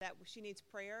she needs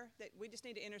prayer, that we just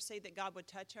need to intercede that God would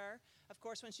touch her. Of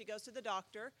course, when she goes to the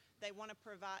doctor, they want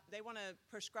to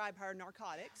prescribe her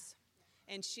narcotics.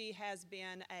 And she has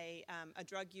been a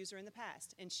drug user in the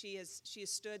past. And she has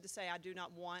stood to say, I do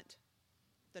not want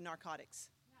the narcotics.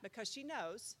 Because she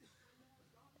knows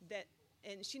that,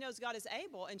 and she knows God is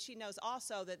able, and she knows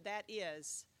also that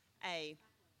is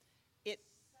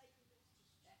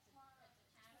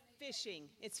fishing.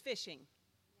 It's fishing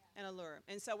and a lure.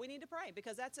 And so we need to pray,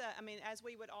 because as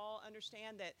we would all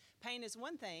understand that pain is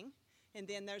one thing, and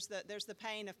then there's the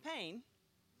pain of pain,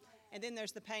 and then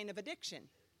there's the pain of addiction.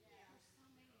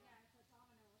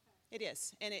 It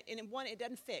is, and it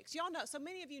doesn't fix. Y'all know, so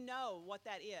many of you know what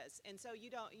that is, and so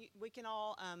we can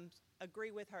all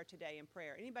agree with her today in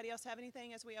prayer. Anybody else have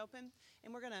anything as we open?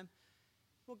 And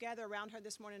we'll gather around her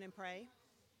this morning and pray.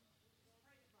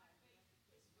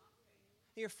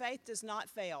 Your faith does not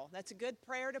fail. That's a good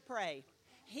prayer to pray.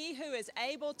 He who is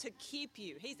able to keep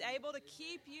you, he's able to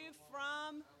keep you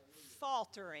from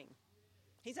faltering.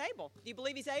 He's able. Do you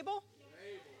believe he's able?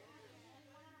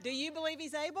 Do you believe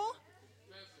he's able?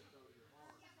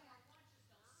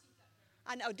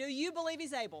 I know. Do you believe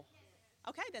he's able?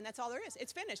 Okay, then that's all there is.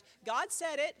 It's finished. God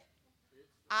said it.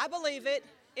 I believe it.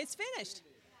 It's finished.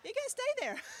 You can stay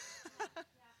there.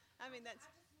 I mean, that's...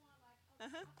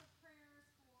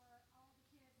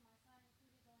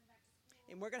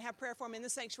 And we're going to have prayer for him in the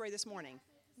sanctuary this morning.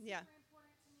 Yeah.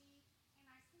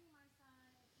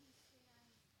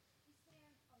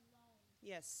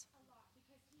 Yes.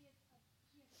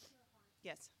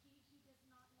 Yes.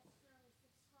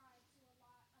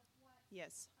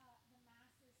 Yes. The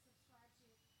masses subscribe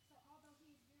to. So although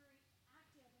he's very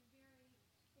active and very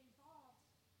involved,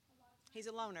 a lot of times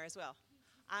he's a loner as well.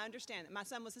 I understand that. My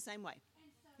son was the same way.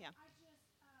 And so yeah. I just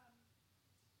prayed.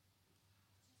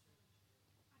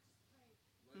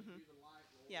 Mm-hmm.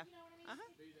 Yeah. You know what I mean?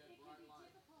 Uh-huh. It can be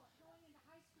difficult going into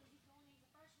high school. He's going into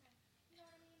freshman. You know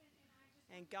what I mean?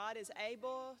 And God is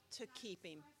able to keep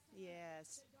him.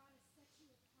 Yes. God has set you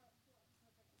apart for his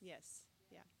purpose. Yes.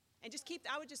 Yeah. And just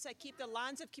I would just say, keep the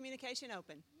lines of communication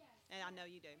open. Yes. And I know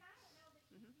you do. And I don't know that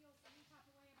he feels any type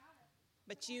of way about it.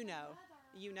 But you know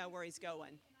where he's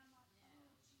going. And I'm like,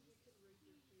 oh,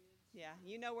 Jesus. Yeah,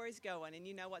 you know where he's going, and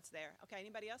you know what's there. Okay,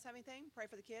 anybody else have anything? Pray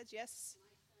for the kids? Yes?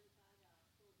 My son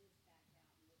pulled his back out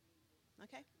and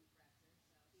with Okay. compressor,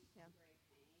 so he's Yeah. in great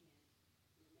pain,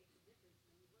 and it makes a difference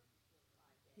when you work for 5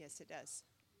 days. Yes, it does.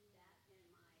 That and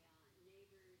my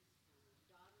neighbor's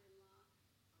daughter-in-law,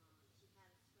 she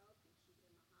had a stroke and she's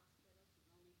in the hospital.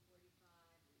 She's only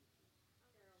 45 and she's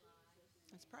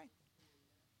paralyzed. Let's pray.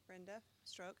 Brenda,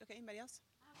 stroke. Okay, anybody else?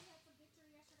 We had some victory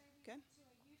yesterday. We Good. went to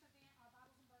a youth event. Our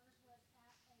Bibles and Burgers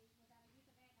was at a youth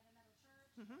event at another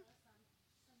church. Mm-hmm.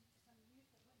 There was some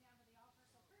youth that went down to the altar.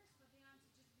 So prayers for them to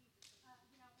just be,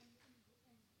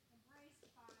 embraced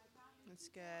by not many That's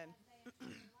people good. as they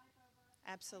turn their life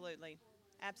over. Absolutely.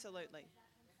 Absolutely.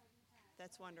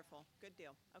 That's wonderful. Good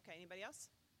deal. Okay, anybody else?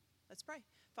 Let's pray.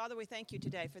 Father, we thank you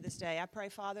today for this day. I pray,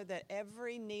 Father, that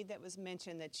every need that was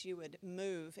mentioned, that you would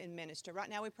move and minister. Right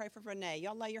now we pray for Renee.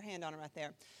 Y'all lay your hand on her right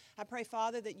there. I pray,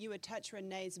 Father, that you would touch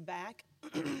Renee's back.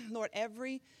 Lord,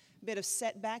 every bit of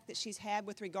setback that she's had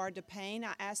with regard to pain,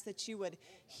 I ask that you would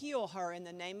heal her in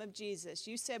the name of Jesus.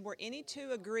 You said where any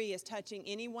two agree is touching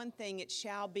any one thing, it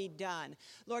shall be done.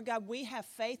 Lord God, we have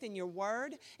faith in your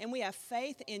word, and we have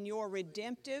faith in your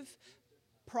redemptive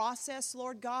process,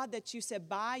 Lord God, that you said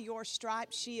by your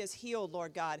stripes she is healed,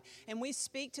 Lord God. And we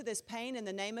speak to this pain in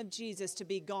the name of Jesus to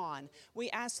be gone. We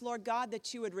ask, Lord God,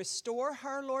 that you would restore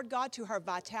her, Lord God, to her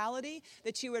vitality,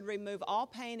 that you would remove all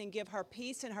pain and give her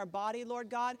peace in her body, Lord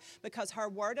God, because her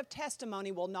word of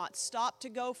testimony will not stop to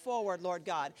go forward, Lord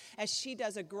God. As she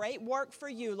does a great work for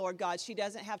you, Lord God, she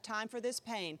doesn't have time for this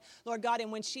pain, Lord God,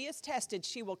 and when she is tested,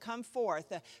 she will come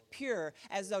forth pure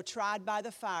as though tried by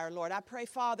the fire, Lord. I pray,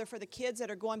 Father, for the kids that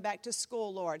are going back to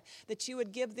school, Lord, that you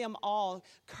would give them all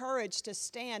courage to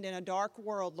stand in a dark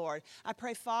world, Lord. I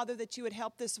pray, Father, that you would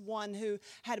help this one who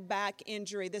had a back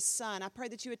injury, this son. I pray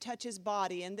that you would touch his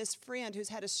body, and this friend who's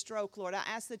had a stroke, Lord. I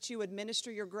ask that you would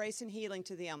minister your grace and healing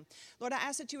to them. Lord, I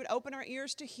ask that you would open our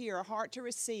ears to hear, our heart to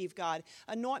receive, God.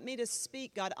 Anoint me to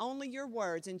speak, God, only your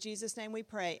words. In Jesus' name we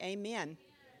pray. Amen.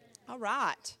 All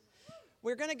right.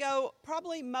 We're going to go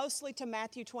probably mostly to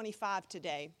Matthew 25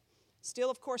 today.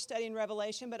 Still, of course, studying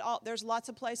Revelation, but there's lots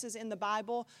of places in the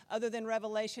Bible other than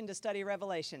Revelation to study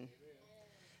Revelation.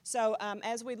 So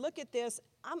as we look at this,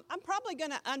 I'm probably going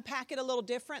to unpack it a little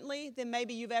differently than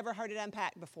maybe you've ever heard it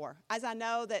unpacked before. As I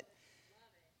know that,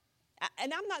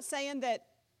 and I'm not saying that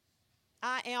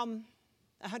I am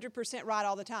 100% right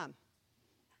all the time,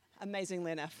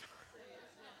 amazingly enough.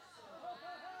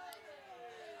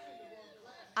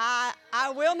 I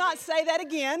will not say that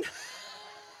again.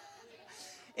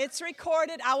 It's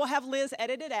recorded. I will have Liz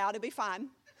edit it out. It'll be fine.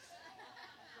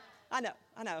 I know.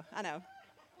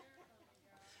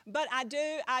 But I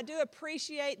do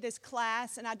appreciate this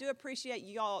class, and I do appreciate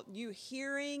you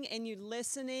hearing and you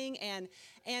listening and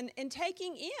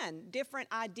taking in different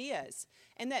ideas.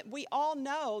 And that we all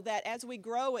know that as we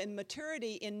grow in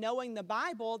maturity in knowing the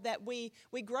Bible, that we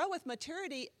grow with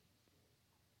maturity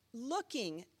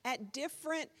looking at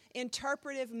different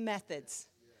interpretive methods.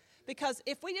 Because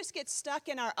if we just get stuck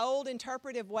in our old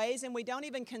interpretive ways and we don't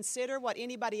even consider what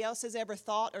anybody else has ever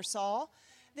thought or saw,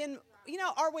 then,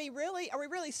 are we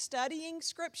really studying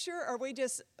Scripture, or are we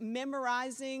just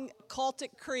memorizing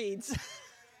cultic creeds?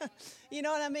 You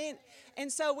know what I mean?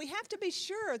 And so we have to be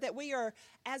sure that we are,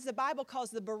 as the Bible calls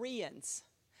the Bereans.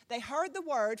 They heard the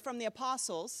word from the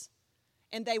apostles,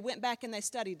 and they went back and they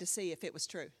studied to see if it was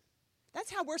true.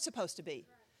 That's how we're supposed to be.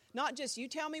 Not just you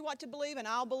tell me what to believe and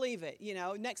I'll believe it.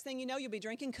 Next thing you know, you'll be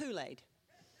drinking Kool-Aid.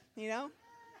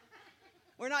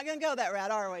 We're not going to go that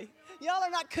route, are we? Y'all are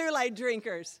not Kool-Aid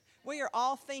drinkers. We are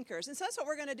all thinkers. And so that's what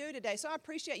we're going to do today. So I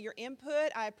appreciate your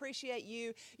input. I appreciate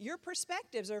you. Your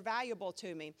perspectives are valuable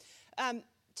to me.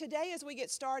 Today, as we get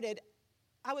started,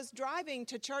 I was driving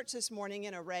to church this morning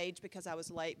in a rage because I was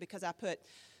late, because I put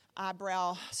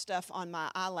eyebrow stuff on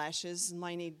my eyelashes, and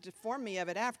Lainey informed me of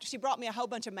it after. She brought me a whole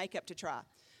bunch of makeup to try.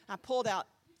 I pulled out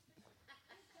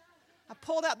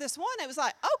this one. It was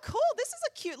like, oh, cool, this is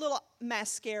a cute little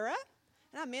mascara.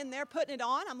 And I'm in there putting it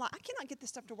on. I'm like, I cannot get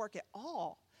this stuff to work at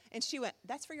all. And she went,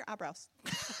 that's for your eyebrows.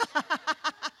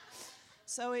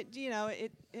 So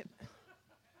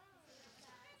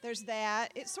there's that.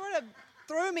 It sort of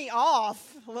threw me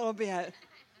off a little bit.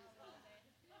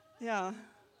 Yeah.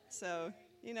 So,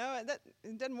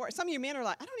 it doesn't work. Some of you men are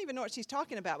like, I don't even know what she's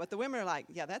talking about. But the women are like,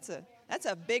 yeah, that's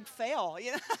a big fail.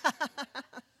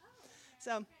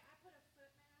 So. Okay, I put a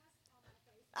foot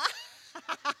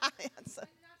mask on my face. Yeah, so.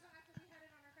 And not till after we had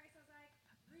it on our face, I was like,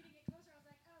 reading it closer, I was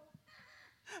like, oh,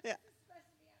 Yeah. this is supposed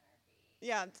to be on our feet.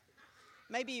 Yeah.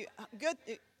 Maybe good.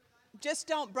 Just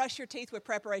don't brush your teeth with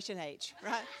Preparation H,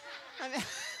 right? I mean,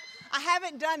 I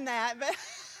haven't done that, but.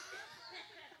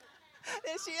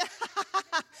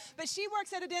 But she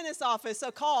works at a dentist's office,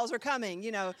 so calls are coming,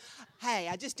 hey,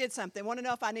 I just did something. Want to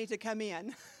know if I need to come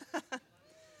in.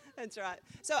 That's right.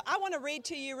 So I want to read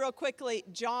to you real quickly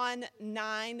John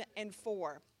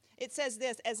 9:4. It says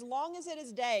this: as long as it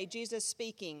is day, Jesus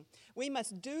speaking, we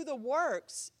must do the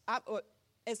works.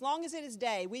 As long as it is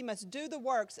day, we must do the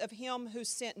works of him who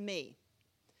sent me.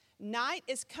 Night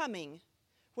is coming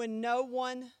when no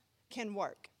one can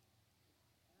work.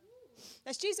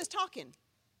 That's Jesus talking.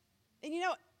 And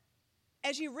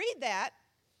as you read that,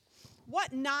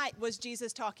 what night was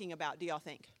Jesus talking about, do y'all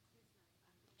think?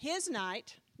 His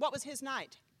night. What was his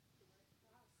night?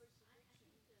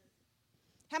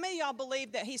 How many of y'all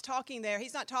believe that he's talking there?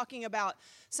 He's not talking about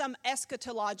some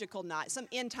eschatological night, some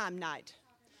end time night.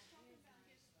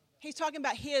 He's talking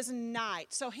about his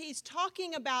night. So he's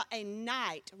talking about a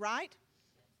night, right?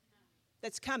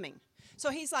 That's coming. So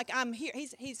he's like, I'm here.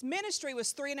 His ministry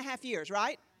was 3.5 years,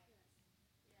 right?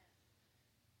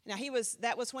 Now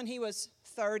that was when he was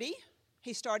 30.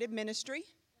 He started ministry.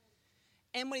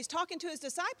 And when he's talking to his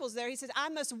disciples there, he says, I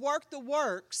must work the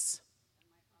works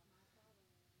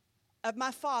of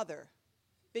my Father,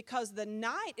 because the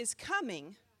night is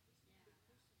coming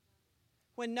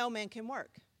when no man can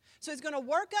work. So he's going to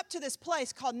work up to this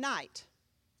place called night.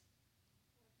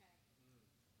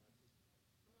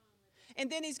 And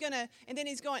then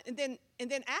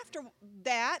after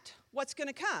that, what's going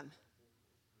to come?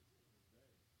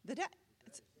 The day.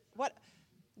 What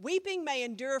weeping may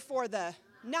endure for the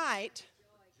night,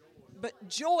 but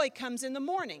joy comes in the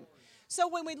morning. So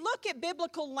when we look at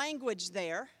biblical language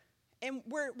there, and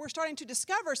we're starting to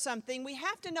discover something, we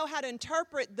have to know how to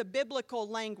interpret the biblical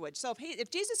language. So if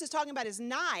Jesus is talking about his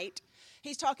night,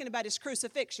 he's talking about his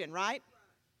crucifixion, right?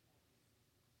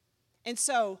 And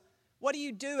so, what do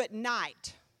you do at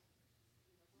night?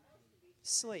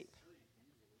 Sleep.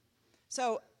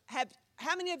 So,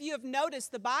 how many of you have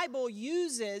noticed the Bible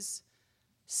uses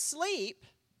sleep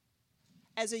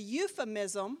as a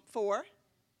euphemism for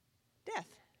death?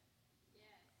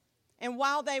 And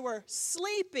while they were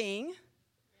sleeping,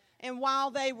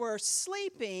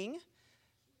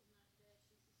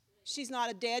 she's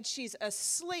not dead, she's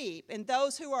asleep. And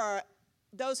those who are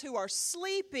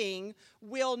sleeping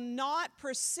will not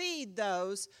precede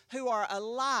those who are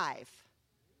alive.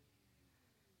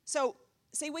 So,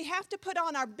 see, we have to put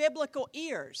on our biblical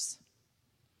ears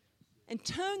and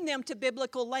tune them to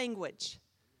biblical language.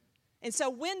 And so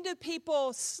when do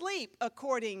people sleep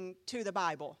according to the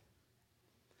Bible?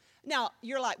 Now,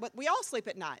 you're like, but we all sleep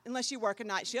at night, unless you work a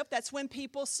night shift. That's when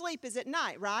people sleep, is at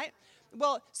night, right?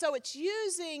 Well, so it's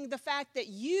using the fact that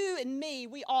you and me,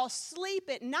 we all sleep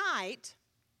at night,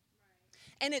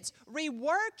 and it's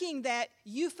reworking that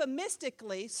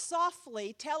euphemistically,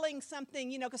 softly, telling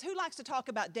something, because who likes to talk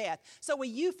about death? So we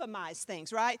euphemize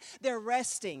things, right? They're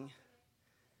resting.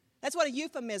 That's what a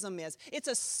euphemism is. It's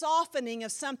a softening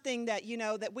of something that,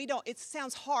 that we don't, it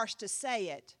sounds harsh to say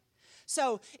it.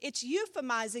 So it's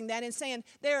euphemizing that and saying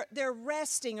they're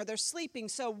resting or they're sleeping.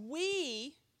 So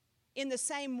we, in the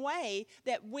same way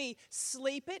that we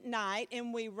sleep at night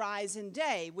and we rise in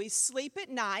day. We sleep at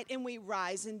night and we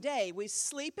rise in day. We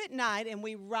sleep at night and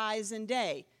we rise in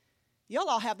day. You'll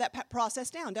all have that process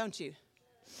down, don't you?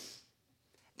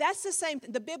 That's the same.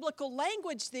 The biblical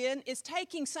language then is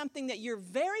taking something that you're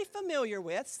very familiar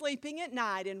with, sleeping at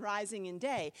night and rising in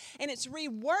day, and it's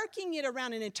reworking it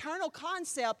around an eternal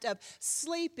concept of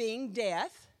sleeping,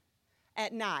 death,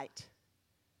 at night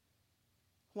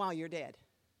while you're dead,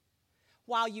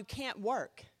 while you can't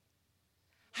work.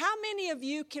 How many of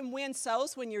you can win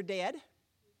souls when you're dead?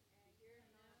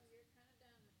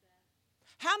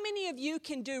 How many of you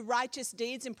can do righteous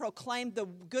deeds and proclaim the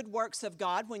good works of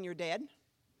God when you're dead?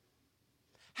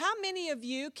 How many of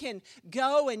you can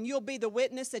go and you'll be the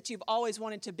witness that you've always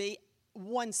wanted to be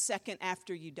 1 second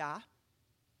after you die?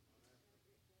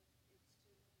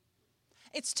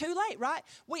 It's too late, right?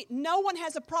 No one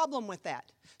has a problem with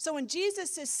that. So when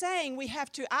Jesus is saying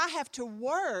I have to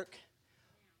work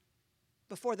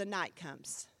before the night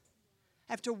comes.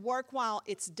 I have to work while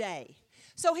it's day.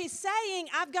 So he's saying,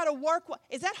 I've got to work.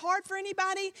 Is that hard for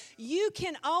anybody? You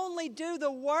can only do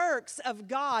the works of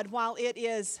God while it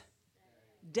is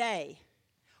day,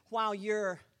 while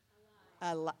you're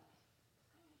alive.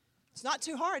 It's not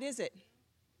too hard, is it?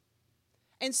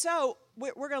 And so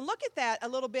we're going to look at that a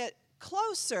little bit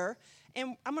closer,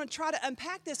 and I'm going to try to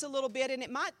unpack this a little bit, and it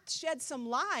might shed some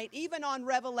light even on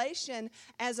Revelation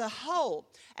as a whole,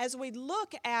 as we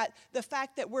look at the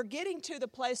fact that we're getting to the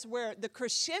place where the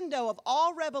crescendo of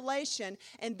all Revelation,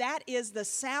 and that is the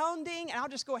sounding, and I'll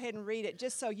just go ahead and read it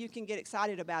just so you can get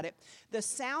excited about it. The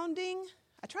sounding,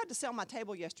 I tried to sell my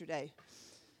table yesterday.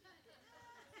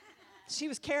 She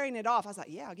was carrying it off. I was like,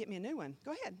 yeah, get me a new one.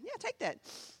 Go ahead. Yeah, take that.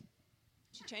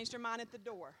 She changed her mind at the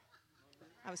door.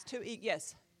 I was too eager.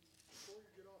 Yes. Before you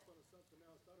get off on something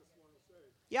else, I just want to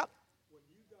say, Yep.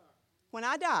 When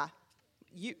I die,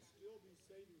 you'll still be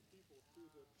saving people through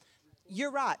the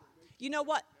you're right. You know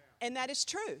what? And that is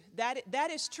true.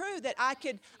 That is true. That I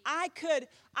could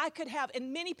have,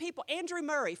 and many people. Andrew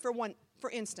Murray, for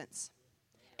instance.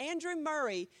 Andrew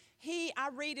Murray. I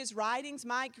read his writings.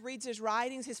 Mike reads his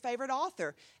writings. His favorite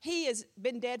author. He has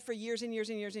been dead for years and years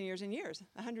and years and years and years.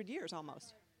 100 years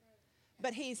almost.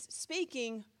 But he's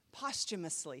speaking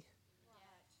posthumously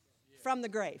from the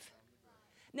grave.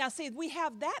 Now, see, we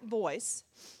have that voice,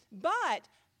 but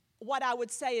what I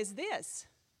would say is this.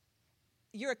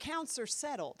 Your accounts are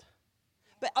settled.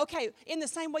 But, okay, in the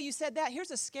same way you said that,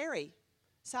 here's a scary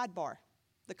sidebar,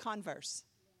 the converse.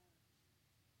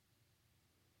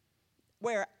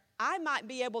 Where I might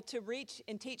be able to reach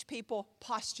and teach people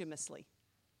posthumously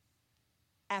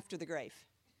after the grave.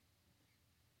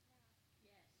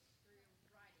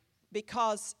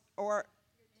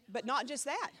 But not just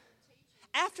that.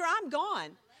 After I'm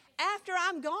gone,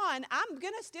 I'm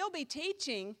going to still be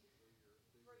teaching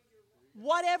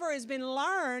whatever has been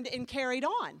learned and carried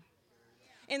on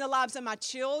in the lives of my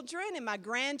children and my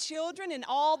grandchildren and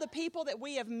all the people that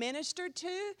we have ministered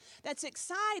to. That's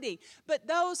exciting. But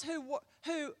those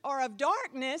who are of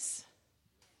darkness,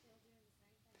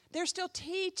 they're still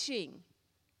teaching.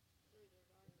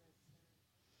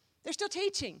 They're still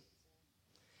teaching.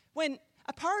 When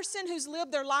a person who's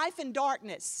lived their life in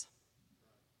darkness,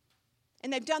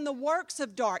 and they've done the works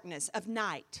of darkness, of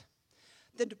night,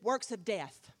 the works of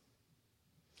death.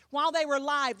 While they were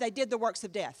alive, they did the works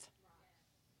of death.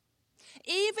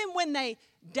 Even when they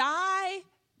die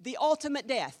the ultimate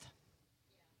death,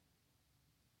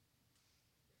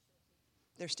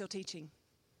 they're still teaching.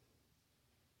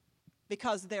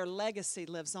 Because their legacy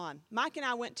lives on. Mike and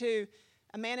I went to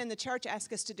a man in the church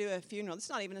asked us to do a funeral. It's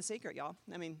not even a secret, y'all.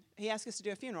 I mean, he asked us to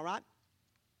do a funeral, right?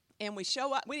 And we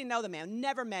show up. We didn't know the man,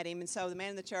 never met him. And so the man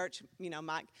in the church,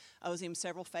 Mike owes him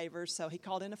several favors. So he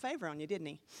called in a favor on you, didn't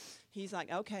he? He's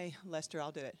like, okay, Lester,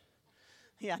 I'll do it.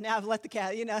 Yeah, now I've let the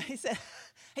cat, he said,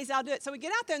 I'll do it. So we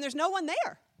get out there and there's no one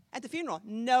there at the funeral.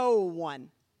 No one.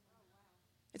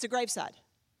 It's a graveside.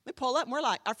 We pull up and we're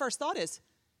like, our first thought is,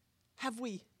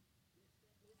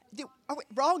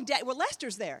 wrong day. Well,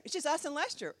 Lester's there. It's just us and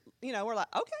Lester. We're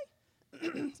like,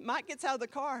 okay. Mike gets out of the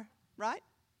car, right?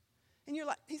 And you're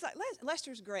like, he's like,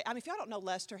 Lester's great. I mean, if y'all don't know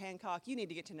Lester Hancock, you need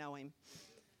to get to know him.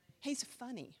 He's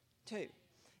funny, too.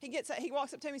 He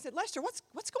walks up to me and said, Lester, what's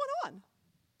going on?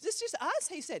 Is this just us?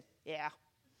 He said, yeah.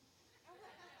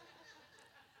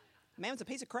 Man was a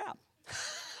piece of crap.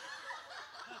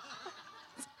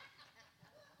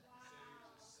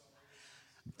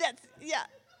 Yeah.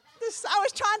 I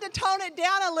was trying to tone it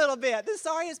down a little bit. The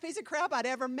sorriest piece of crap I'd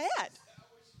ever met.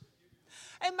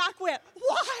 And Mike went,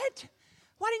 what?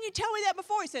 Why didn't you tell me that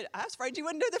before? He said, I was afraid you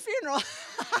wouldn't do the funeral.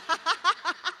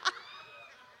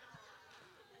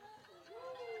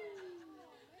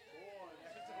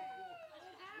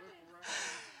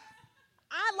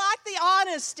 I like the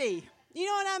honesty. You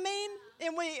know what I mean?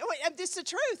 And this is the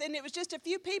truth. And it was just a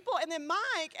few people. And then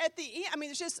Mike at the end, I mean,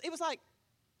 it was like,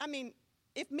 I mean,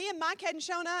 if me and Mike hadn't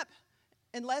shown up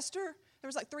and Lester, there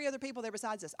was like 3 other people there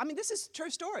besides us. I mean, this is a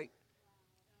true story.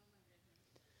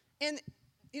 And,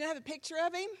 I have a picture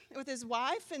of him with his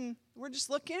wife, and we're just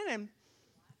looking, and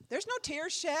there's no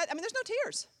tears shed. I mean, there's no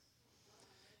tears.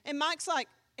 And Mike's like,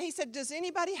 he said, does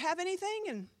anybody have anything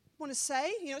and want to say?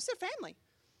 It's their family.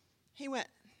 He went,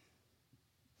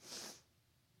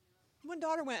 one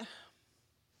daughter went,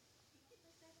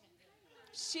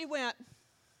 she went,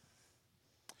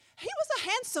 he was a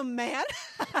handsome man.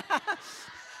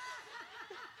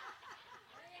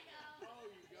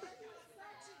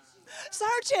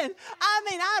 Searching. I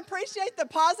mean, I appreciate the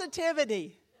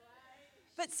positivity.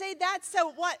 But see,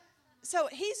 so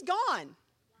he's gone.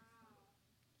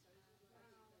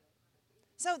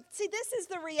 So, see, this is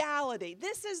the reality.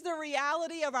 This is the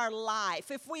reality of our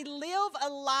life. If we live a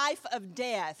life of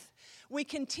death, we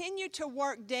continue to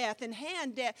work death and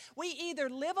hand death. We either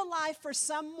live a life for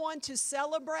someone to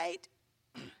celebrate,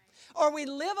 or we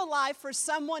live a life for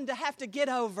someone to have to get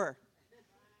over.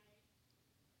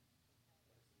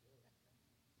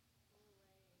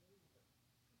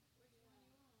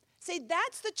 See,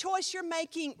 that's the choice you're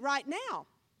making right now.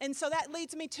 And so that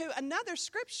leads me to another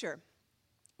scripture.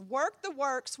 Work the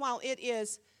works while it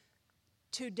is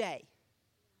today.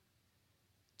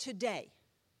 Today.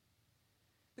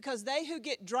 Because they who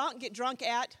get drunk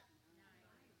at.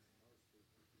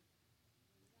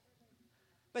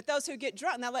 But those who get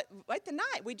drunk, now wait the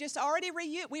night. We just already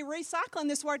we recycling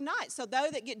this word night. So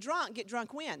those that get drunk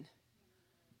when?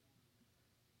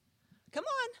 Come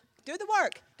on, do the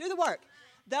work, do the work.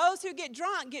 Those who get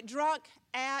drunk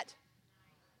at.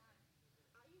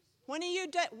 When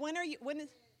is,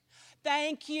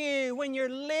 thank you, when you're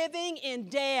living in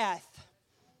death.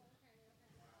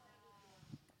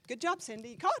 Good job, Cindy,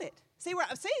 you caught it. See,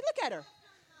 look at her.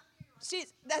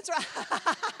 That's right.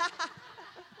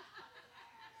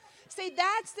 See,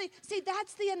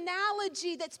 that's the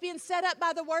analogy that's being set up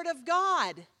by the Word of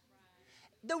God.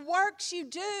 The works you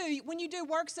do, when you do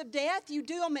works of death, you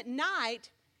do them at night.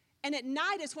 And at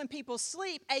night is when people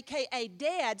sleep, a.k.a.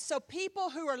 dead. So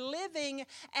people who are living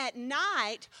at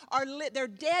night, they're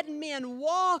dead men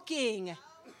walking.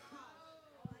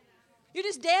 You're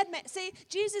just dead men. See,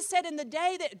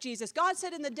 God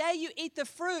said in the day you eat the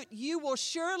fruit, you will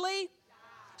surely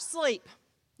sleep.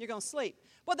 You're going to sleep.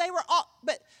 Well,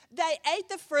 but they ate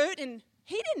the fruit and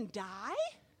he didn't die.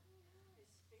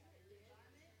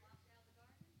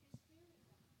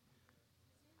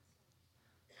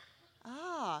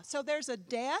 So there's a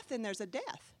death and there's a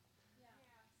death.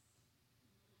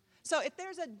 So if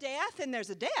there's a death and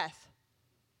there's a death,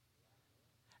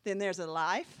 then there's a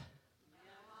life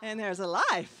and there's a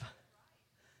life.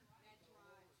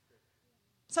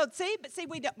 So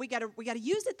we got to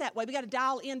use it that way. We got to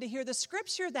dial in to hear the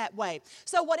scripture that way.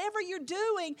 So whatever you're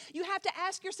doing, you have to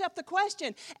ask yourself the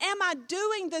question: am I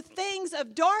doing the things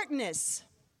of darkness?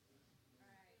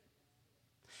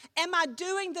 Am I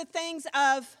doing the things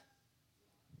of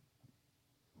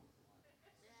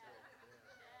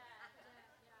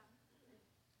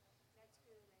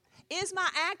Is my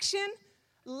action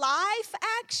life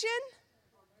action?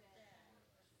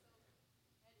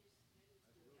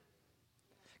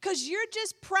 Because you're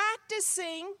just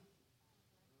practicing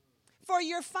for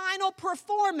your final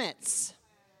performance.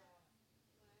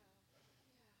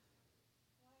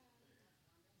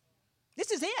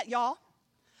 This is it, y'all.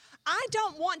 I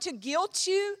don't want to guilt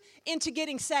you into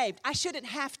getting saved. I shouldn't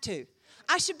have to.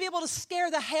 I should be able to scare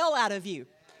the hell out of you.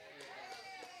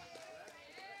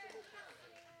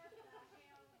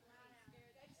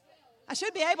 I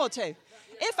should be able to.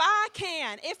 If I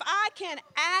can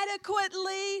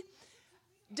adequately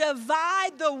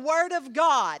divide the Word of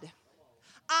God,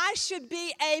 I should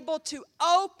be able to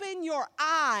open your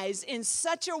eyes in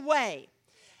such a way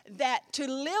that to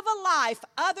live a life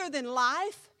other than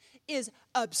life is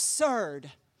absurd.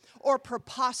 or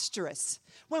preposterous.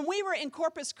 When we were in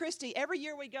Corpus Christi, every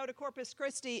year we go to Corpus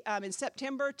Christi in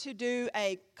September to do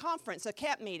a conference, a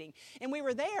camp meeting. And we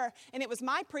were there, and it was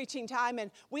my preaching time,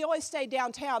 and we always stay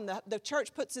downtown. The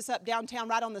church puts us up downtown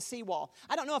right on the seawall.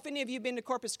 I don't know if any of you have been to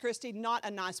Corpus Christi. Not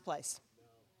a nice place.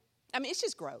 I mean, it's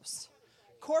just gross.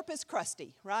 Corpus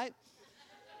Christi, right?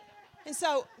 And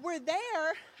so we're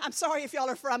there. I'm sorry if y'all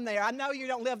are from there. I know you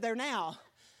don't live there now.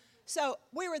 So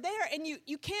we were there, and you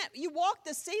walk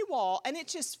the seawall, and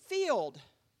it's just filled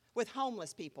with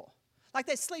homeless people. Like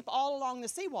they sleep all along the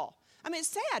seawall. I mean,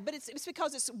 it's sad, but it's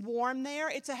because it's warm there.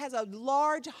 It has a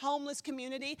large homeless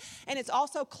community, and it's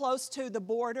also close to the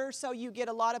border, so you get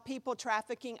a lot of people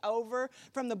trafficking over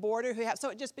from the border so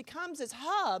it just becomes this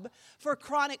hub for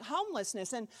chronic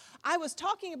homelessness. And I'm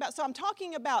talking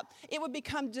about it would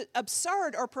become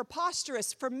absurd or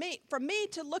preposterous for me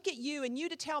to look at you and you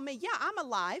to tell me, yeah, I'm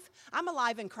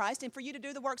alive in Christ, and for you to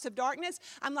do the works of darkness,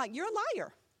 I'm like, you're a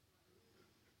liar.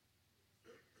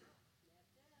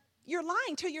 You're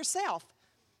lying to yourself.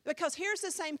 Because here's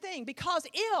the same thing. Because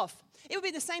if, it would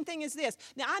be the same thing as this.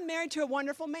 Now, I'm married to a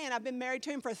wonderful man. I've been married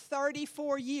to him for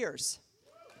 34 years.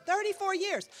 34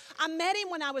 years. I met him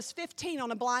when I was 15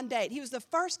 on a blind date. He was the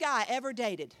first guy I ever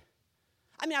dated.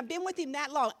 I mean, I've been with him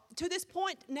that long. To this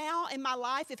point now in my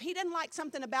life, if he doesn't like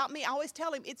something about me, I always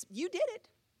tell him, you did it.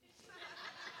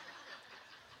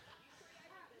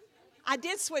 I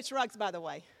did switch rugs, by the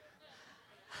way.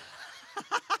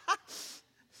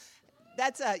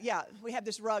 We have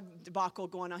this rug debacle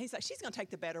going on. He's like, she's going to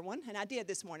take the better one. And I did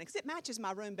this morning because it matches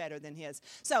my room better than his.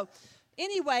 So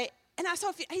anyway, and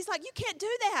he's like, you can't do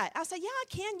that. I said, yeah, I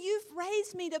can. You've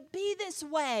raised me to be this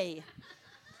way.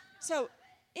 So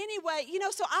anyway,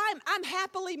 so I'm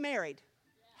happily married.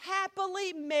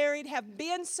 Happily married, have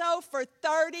been so for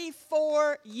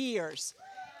 34 years.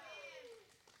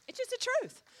 It's just the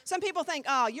truth. Some people think,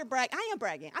 oh, you're bragging. I am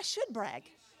bragging. I should brag.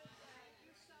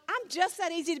 I'm just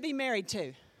that easy to be married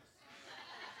to.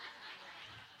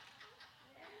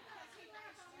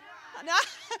 No,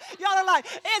 y'all are like,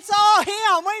 it's all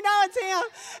him. We know it's him.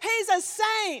 He's a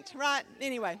saint, right?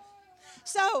 Anyway,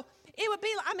 so it would be,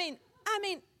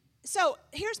 so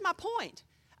here's my point.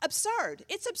 Absurd.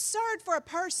 It's absurd for a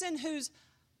person who's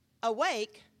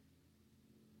awake,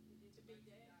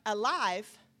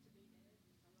 alive,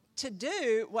 to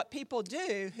do what people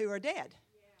do who are dead,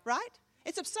 right?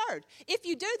 It's absurd. If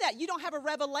you do that, you don't have a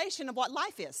revelation of what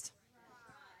life is.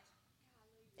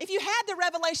 If you had the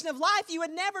revelation of life, you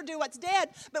would never do what's dead,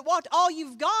 but all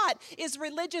you've got is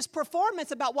religious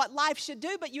performance about what life should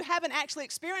do, but you haven't actually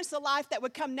experienced the life that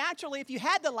would come naturally if you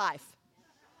had the life.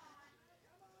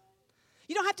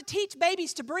 You don't have to teach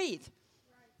babies to breathe.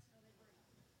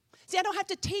 See, I don't have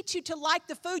to teach you to like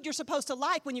the food you're supposed to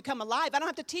like when you come alive. I don't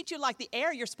have to teach you to like the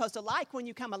air you're supposed to like when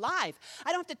you come alive.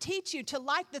 I don't have to teach you to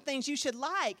like the things you should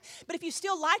like. But if you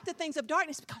still like the things of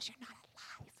darkness, because you're not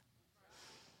alive.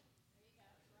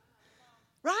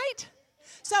 Right?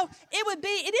 So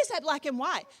it is that black and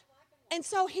white. And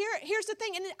so here's the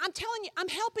thing, and I'm telling you, I'm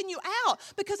helping you out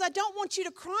because I don't want you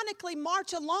to chronically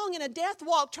march along in a death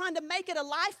walk trying to make it a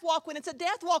life walk when it's a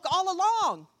death walk all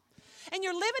along. And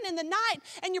you're living in the night,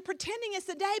 and you're pretending it's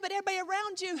the day, but everybody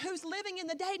around you who's living in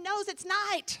the day knows it's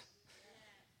night.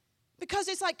 Because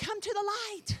it's like, come to the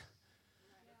light.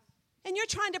 And you're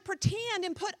trying to pretend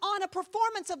and put on a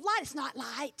performance of light. It's not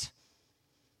light.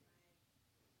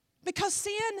 Because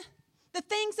sin, the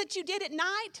things that you did at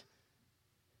night,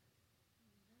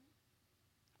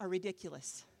 are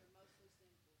ridiculous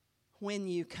when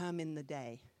you come in the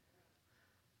day.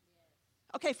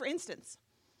 Okay, for instance,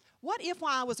 what if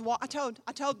while I was I told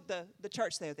the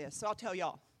church there this, so I'll tell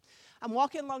y'all. I'm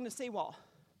walking along the seawall.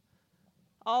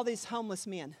 All these homeless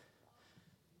men.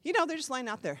 They're just laying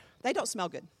out there. They don't smell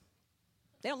good.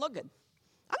 They don't look good.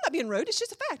 I'm not being rude. It's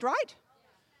just a fact, right?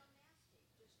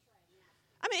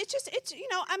 I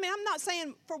mean, I'm not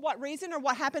saying for what reason or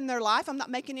what happened in their life. I'm not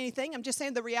making anything. I'm just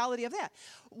saying the reality of that.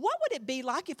 What would it be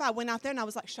like if I went out there and I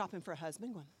was like shopping for a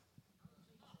husband going,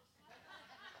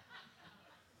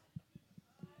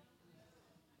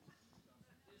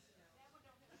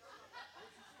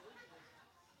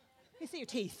 you see your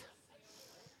teeth.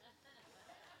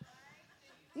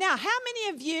 Now, how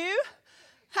many of you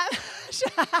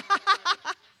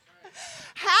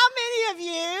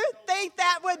think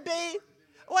that would be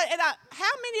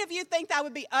how many of you think that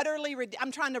would be utterly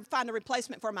I'm trying to find a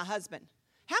replacement for my husband.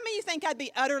 How many of you think I'd be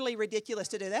utterly ridiculous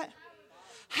to do that?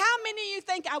 How many of you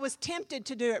think I was tempted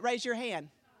to do it? Raise your hand.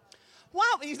 Why?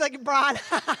 He's like, Brian.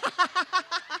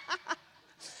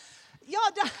 Y'all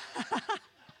don't.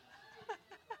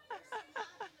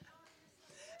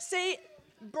 See,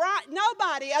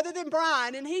 Nobody other than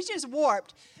Brian, and he's just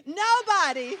warped.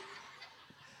 Nobody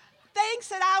thinks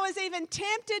that I was even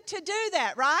tempted to do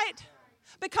that, right?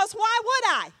 Because why would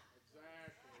I?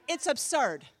 It's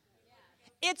absurd.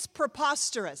 It's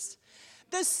preposterous.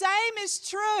 The same is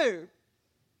true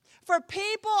for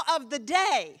people of the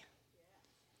day,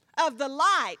 of the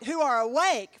light, who are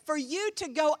awake, for you to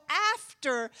go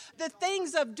after the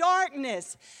things of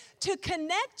darkness, to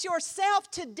connect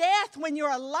yourself to death when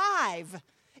you're alive.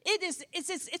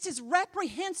 It's as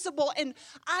reprehensible, and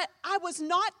I was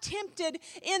not tempted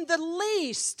in the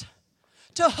least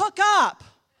to hook up.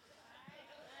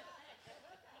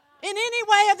 In any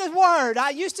way of the word,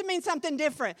 I used to mean something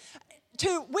different.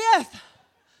 With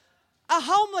a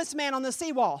homeless man on the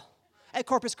seawall at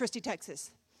Corpus Christi,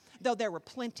 Texas. Though there were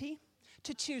plenty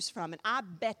to choose from, and I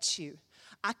bet you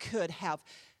I could have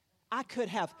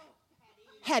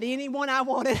had anyone I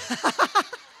wanted.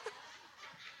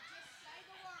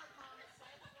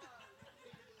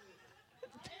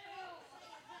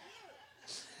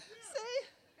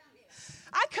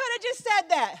 I could have just said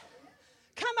that.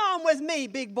 Come on with me,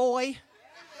 big boy.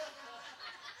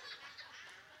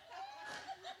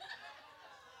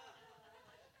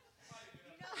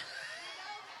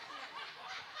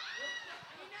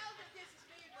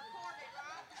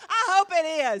 I hope it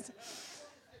is.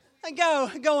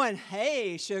 And going,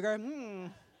 hey, sugar.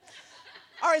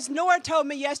 Or as Nora told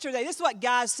me yesterday, this is what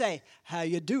guys say. How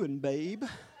you doing, babe?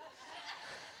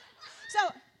 So,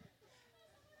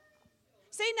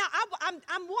 see, now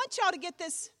I want y'all to get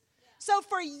this. So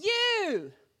for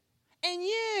you and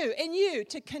you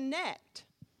to connect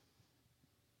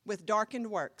with darkened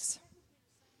works.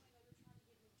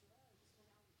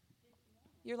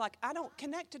 You're like, I don't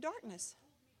connect to darkness.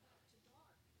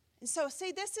 And so,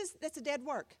 see, that's a dead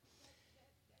work.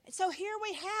 And so here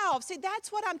we have, see,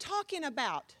 that's what I'm talking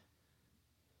about.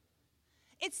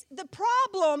 The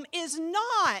problem is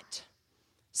not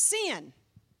sin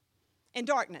and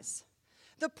darkness.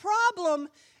 The problem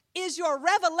is your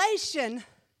revelation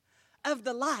of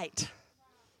the light.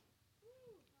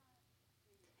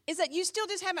 Is that you still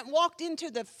just haven't walked into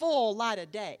the full light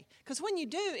of day. Because when you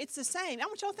do, it's the same. I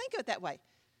want y'all to think of it that way.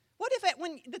 What if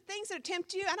when the things that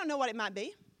tempt you, I don't know what it might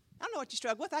be. I don't know what you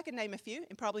struggle with. I can name a few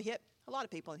and probably hit a lot of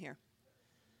people in here.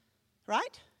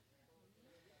 Right?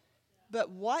 But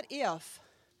what if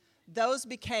those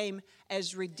became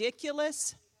as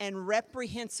ridiculous and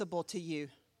reprehensible to you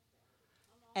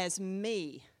as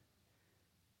me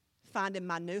finding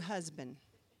my new husband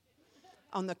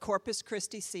on the Corpus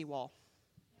Christi seawall?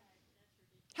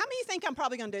 How many of you think I'm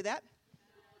probably going to do that?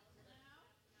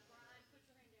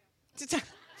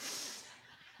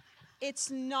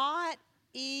 It's not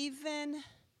even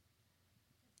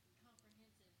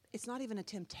a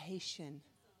temptation.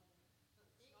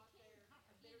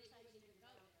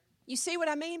 You see what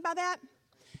I mean by that?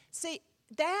 See,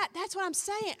 that's what I'm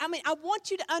saying. I mean, I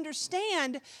want you to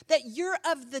understand that you're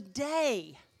of the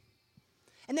day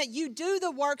and that you do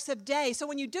the works of day. So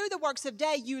when you do the works of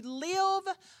day, you live.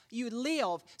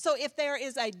 So if there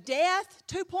is a death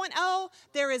 2.0,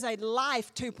 there is a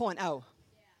life 2.0.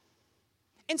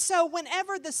 And so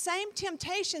whenever the same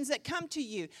temptations that come to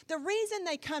you, the reason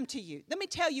they come to you, let me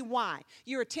tell you why.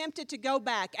 You're tempted to go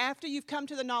back after you've come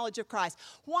to the knowledge of Christ.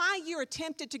 Why you're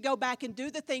tempted to go back and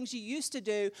do the things you used to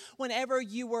do whenever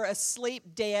you were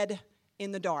asleep, dead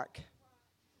in the dark.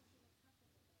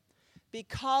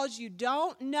 Because you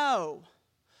don't know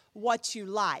what you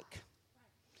like.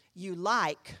 You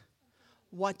like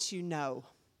what you know.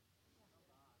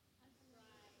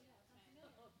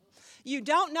 You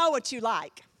don't know what you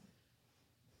like.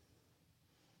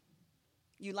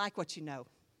 You like what you know.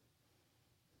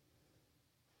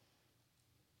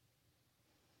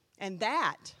 And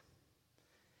that,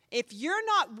 if you're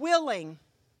not willing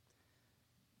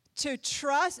to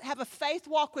trust, have a faith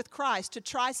walk with Christ, to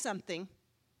try something,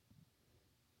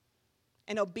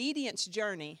 an obedience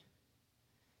journey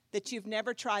that you've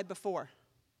never tried before.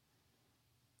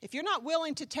 If you're not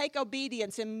willing to take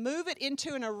obedience and move it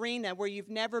into an arena where you've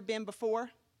never been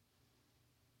before,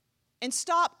 and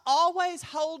stop always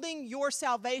holding your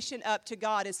salvation up to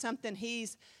God as something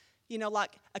He's,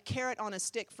 like a carrot on a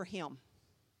stick for Him.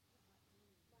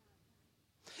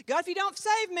 God, if you don't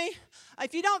save me,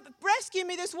 if you don't rescue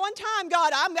me this one time,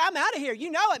 God, I'm out of here.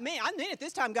 You know it. I mean it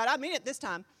this time, God. I mean it this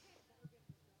time.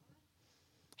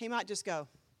 He might just go,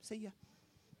 see ya.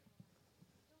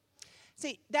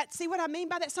 See what I mean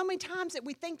by that? So many times that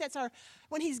we think that's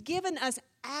when He's given us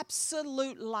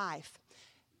absolute life.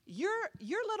 Your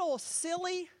little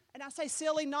silly, and I say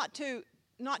silly I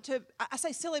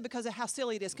say silly because of how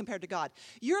silly it is compared to God.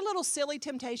 Your little silly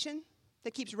temptation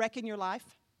that keeps wrecking your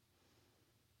life,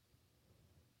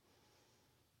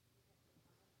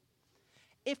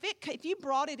 if you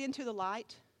brought it into the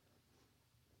light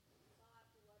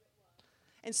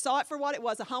and saw it for what it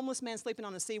was, a homeless man sleeping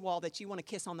on a seawall that you want to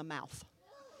kiss on the mouth.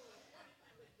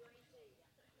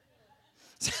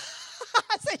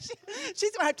 I said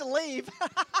she's going to have to leave.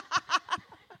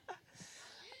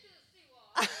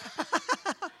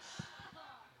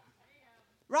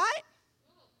 Right?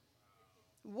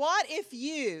 What if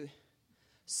you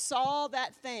saw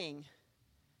that thing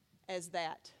as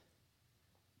that?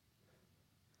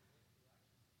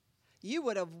 You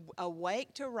would have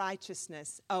awake to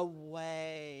righteousness.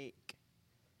 Awake.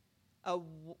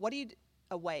 What do you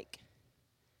awake?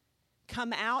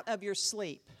 Come out of your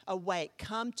sleep. Awake.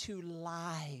 Come to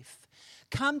life.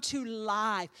 Come to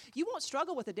life. You won't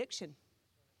struggle with addiction.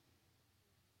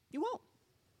 You won't.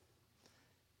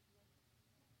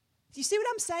 Do you see what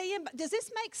I'm saying? Does this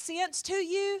make sense to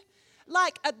you?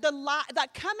 Like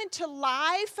coming to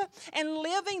life and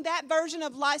living that version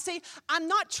of life. See, I'm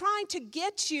not trying to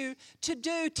get you to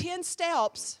do 10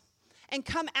 steps and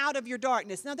come out of your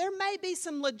darkness. Now, there may be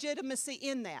some legitimacy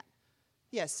in that.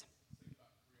 Yes.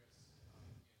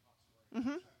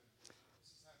 Mm-hmm.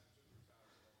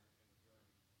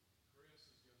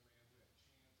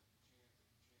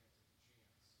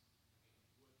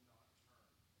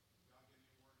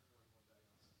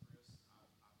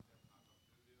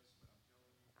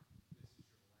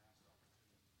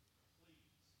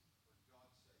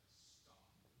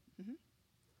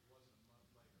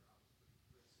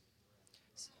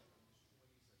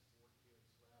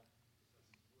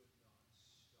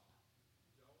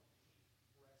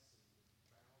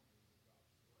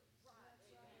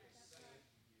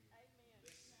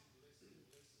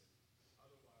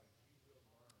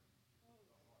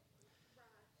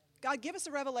 God, give us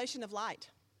a revelation of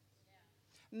light.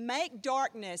 Make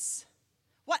darkness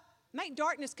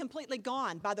completely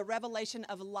gone by the revelation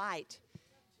of light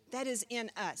that is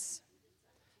in us.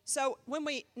 So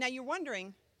now you're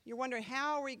wondering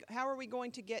how are we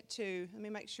going to get to, let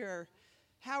me make sure,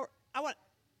 let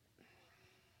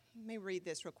me read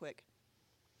this real quick.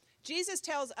 Jesus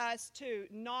tells us to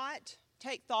not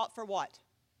take thought for what?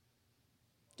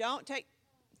 Don't take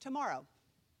tomorrow,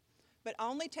 but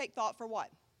only take thought for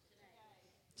what?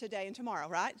 Today and tomorrow,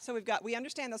 right? So we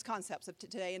understand those concepts of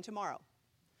today and tomorrow.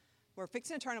 We're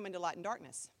fixing to turn them into light and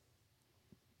darkness.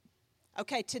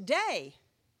 Okay, today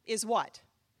is what?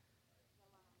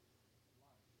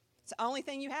 It's the only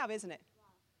thing you have, isn't it?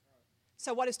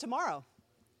 So what is tomorrow?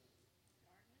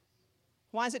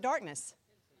 Why is it darkness?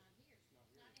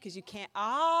 Because you can't.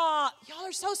 Y'all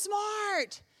are so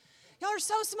smart. Y'all are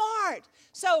so smart.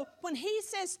 So when he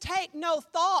says take no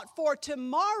thought for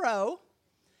tomorrow,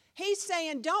 he's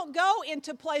saying don't go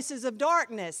into places of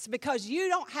darkness because you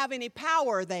don't have any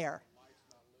power there.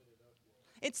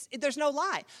 There's no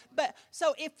light. But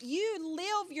so if you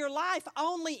live your life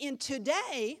only in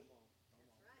today,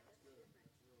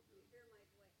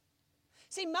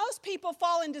 see, most people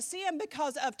fall into sin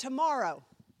because of tomorrow.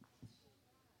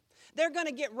 They're going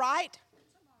to get right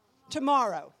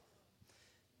tomorrow.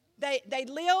 They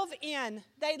live in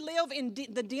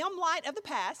the dim light of the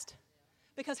past.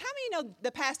 Because how many know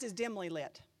the past is dimly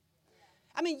lit?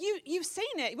 I mean, you've seen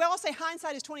it. We all say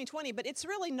hindsight is 20/20, but it's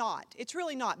really not. It's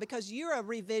really not because you're a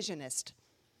revisionist.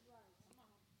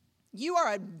 You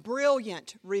are a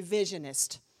brilliant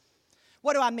revisionist.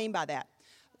 What do I mean by that?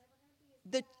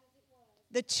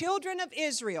 The children of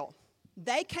Israel,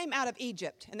 they came out of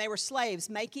Egypt and they were slaves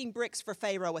making bricks for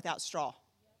Pharaoh without straw.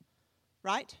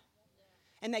 Right?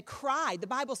 And they cried. The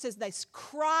Bible says they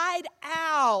cried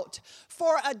out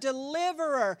for a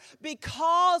deliverer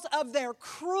because of their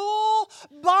cruel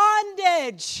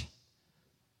bondage.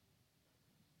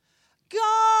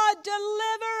 God,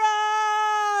 deliver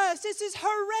us. This is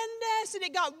horrendous. And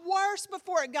it got worse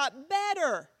before it got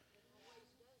better.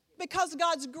 Because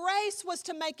God's grace was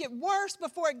to make it worse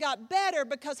before it got better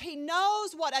because he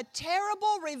knows what a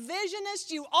terrible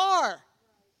revisionist you are.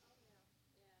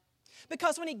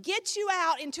 Because when he gets you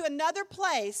out into another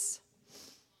place,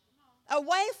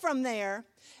 away from there,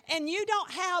 and you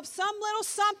don't have some little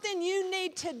something you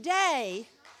need today,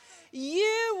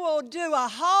 you will do a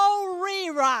whole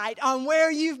rewrite on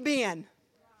where you've been.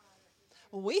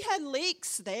 We had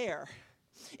leaks there.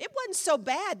 It wasn't so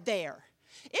bad there.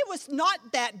 It was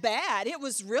not that bad. It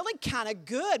was really kind of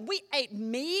good. We ate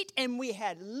meat and we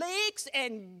had leeks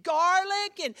and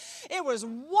garlic and it was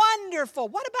wonderful.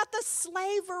 What about the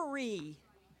slavery?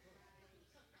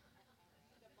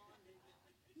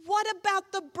 What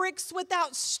about the bricks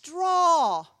without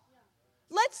straw?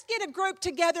 Let's get a group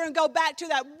together and go back to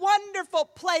that wonderful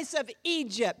place of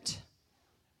Egypt.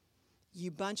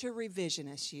 You bunch of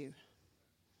revisionists, you.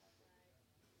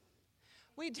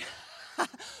 We,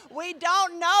 we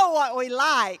don't know what we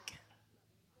like.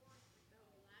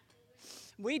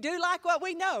 We do like what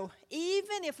we know,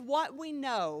 even if what we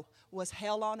know was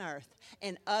hell on earth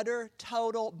and utter,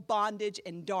 total bondage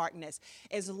and darkness.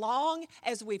 As long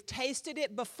as we've tasted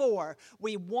it before,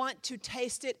 we want to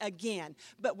taste it again.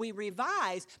 But we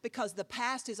revise because the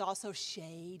past is also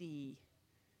shady.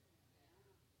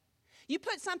 You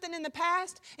put something in the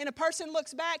past and a person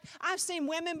looks back. I've seen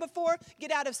women before get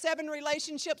out of 7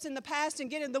 relationships in the past and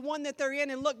get in the one that they're in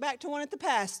and look back to one at the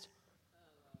past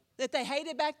that they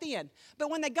hated back then. But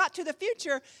when they got to the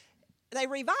future, they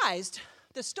revised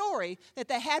the story that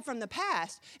they had from the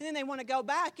past, and then they want to go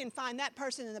back and find that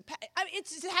person in the past. I mean,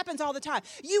 it happens all the time.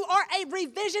 You are a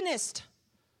revisionist.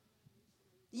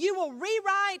 You will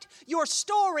rewrite your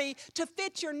story to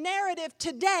fit your narrative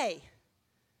today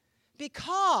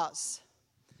because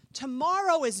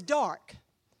tomorrow is dark.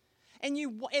 And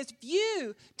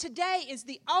today is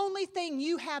the only thing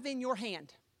you have in your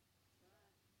hand.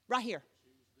 Right here.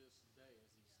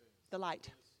 The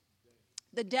light.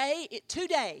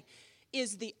 Today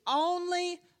is the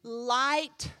only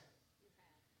light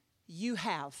you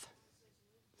have.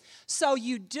 So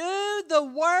you do the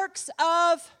works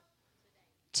of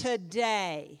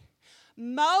today.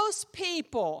 Most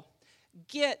people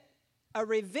get a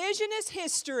revisionist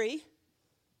history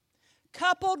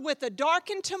coupled with a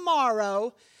darkened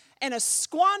tomorrow and a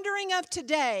squandering of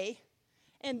today,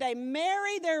 and they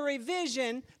marry their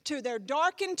revision to their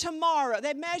darkened tomorrow.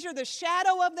 They measure the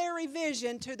shadow of their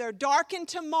revision to their darkened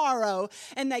tomorrow,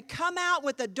 and they come out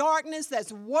with a darkness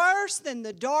that's worse than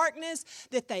the darkness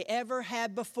that they ever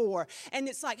had before. And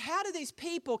it's like, how do these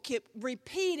people keep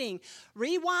repeating,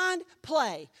 rewind,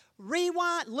 play,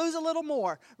 rewind, lose a little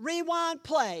more, rewind,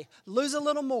 play, lose a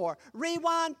little more,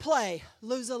 rewind, play,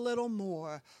 lose a little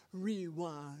more,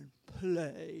 rewind,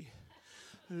 play,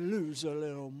 lose a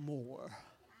little more.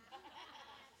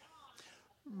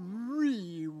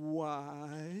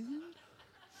 Rewind,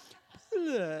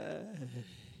 play.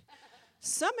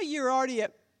 Some of you are already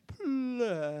at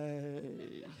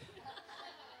play.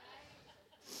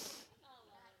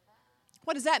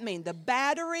 What does that mean? The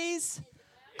battery's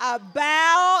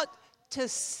about to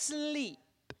sleep.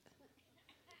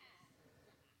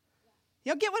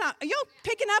 Y'all get what are y'all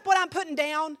picking up what I'm putting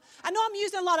down? I know I'm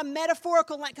using a lot of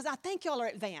metaphorical language because I think y'all are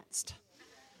advanced.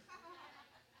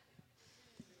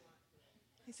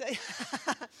 Y'all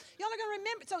are going to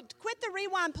remember. So quit the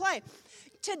rewind play.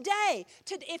 Today,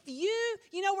 if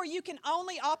you know where you can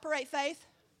only operate faith?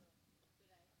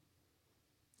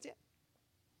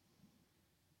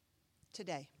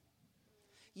 Today.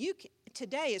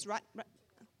 Today is right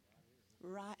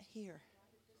here.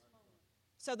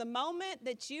 So the moment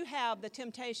that you have the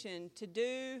temptation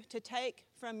to take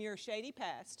from your shady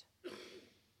past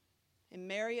and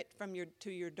marry it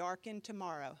to your darkened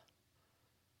tomorrow,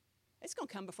 it's going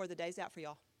to come before the day's out for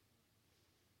y'all.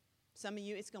 Some of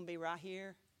you, it's going to be right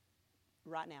here,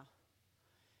 right now.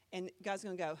 And God's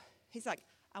going to go, he's like,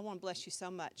 I want to bless you so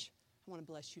much. I want to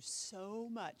bless you so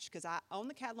much because I own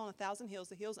the cattle on 1,000 hills,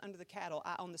 the hills under the cattle.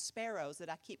 I own the sparrows that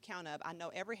I keep count of. I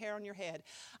know every hair on your head.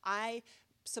 I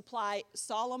supply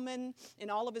Solomon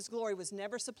in all of his glory was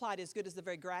never supplied as good as the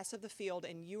very grass of the field,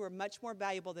 and you are much more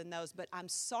valuable than those. But I'm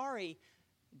sorry,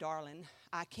 darling,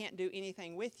 I can't do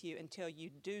anything with you until you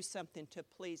do something to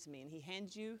please me. And he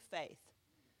hands you faith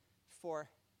for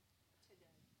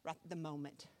right the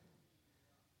moment.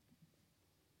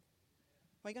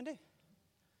 What are you going to do?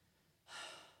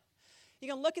 You're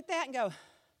going to look at that and go, a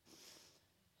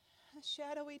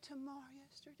shadowy tomorrow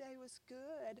yesterday was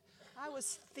good. I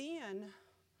was thin.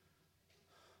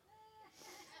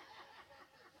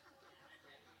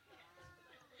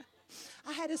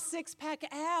 I had a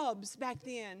 6-pack abs back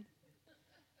then.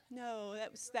 No,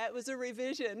 that was a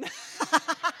revision.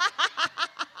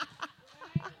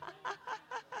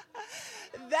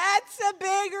 That's a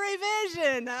big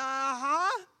revision.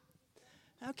 Uh-huh.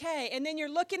 Okay, and then you're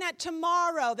looking at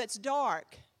tomorrow that's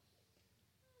dark.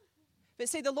 But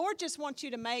see, the Lord just wants you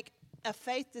to make a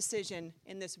faith decision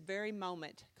in this very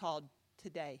moment called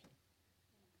today.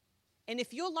 And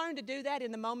if you'll learn to do that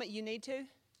in the moment you need to,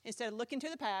 instead of looking to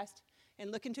the past and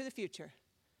looking to the future,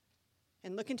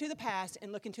 and looking to the past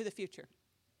and looking to the future.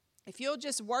 If you'll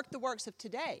just work the works of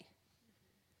today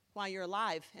while you're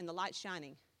alive and the light's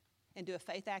shining and do a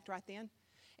faith act right then,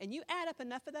 and you add up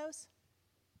enough of those,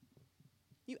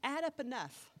 you add up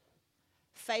enough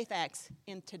faith acts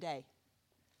in today,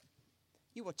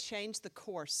 you will change the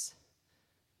course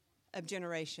of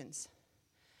generations.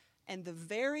 And the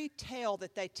very tale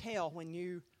that they tell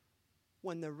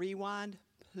when the rewind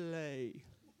play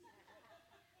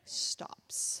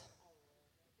stops.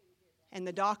 and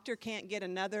the doctor can't get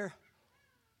another,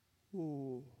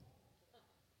 ooh,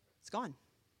 it's gone.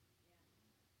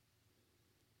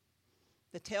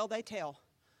 The tale they tell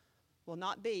will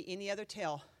not be any other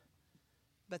tale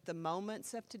but the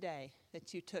moments of today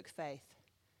that you took faith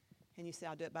and you said,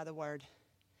 I'll do it by the word.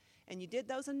 And you did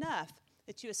those enough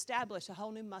that you established a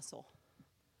whole new muscle.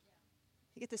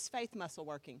 You get this faith muscle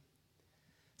working.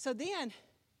 So then,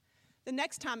 the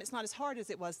next time it's not as hard as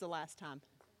it was the last time.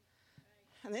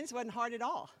 And then it wasn't hard at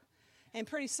all. And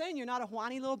pretty soon you're not a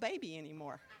whiny little baby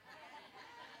anymore.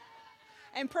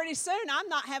 And pretty soon I'm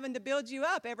not having to build you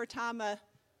up every time a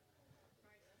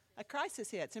crisis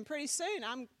hits. And pretty soon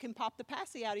I can pop the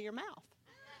passy out of your mouth.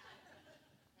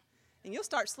 And you'll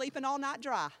start sleeping all night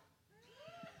dry.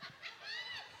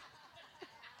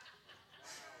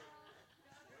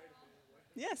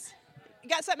 Yes. You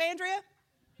got something, Andrea?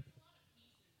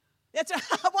 That's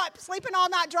what? Sleeping all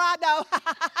night dry? No.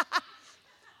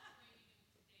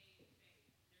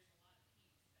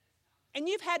 And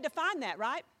you've had to find that,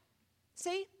 right?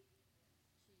 See?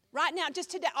 Right now, just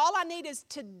today. All I need is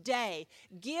today.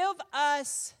 Give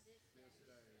us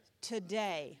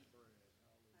today.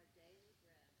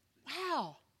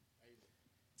 Wow.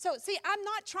 So, see, I'm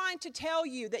not trying to tell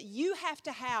you that you have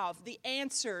to have the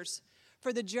answers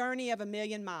for the journey of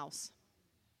 1,000,000 miles.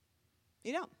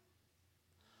 You don't.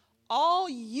 All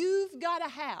you've got to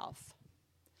have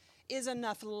is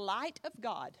enough light of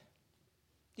God.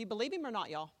 Do you believe him or not,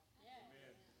 y'all? Yes.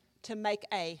 To make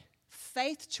a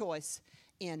faith choice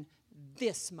in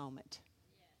this moment.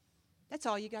 Yes. That's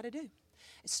all you got to do.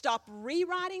 Stop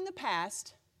rewriting the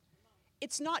past.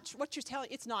 It's not what you're telling.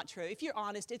 It's not true. If you're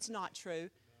honest, it's not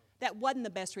true. That wasn't the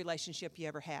best relationship you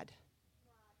ever had.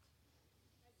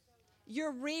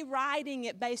 You're rewriting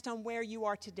it based on where you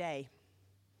are today.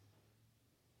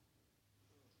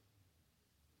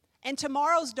 And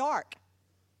tomorrow's dark.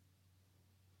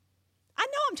 I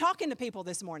know I'm talking to people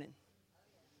this morning.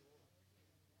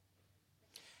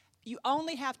 You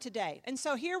only have today. And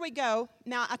so here we go.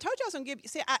 Now, I told you I was going to give you,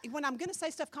 see, when I'm going to say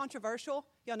stuff controversial,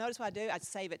 y'all notice what I do? I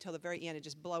save it till the very end and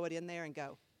just blow it in there and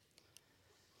go.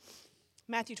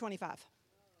 Matthew 25. Y'all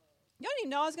didn't even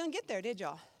know I was going to get there, did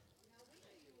y'all?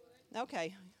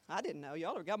 Okay. I didn't know.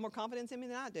 Y'all have got more confidence in me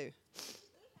than I do.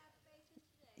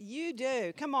 You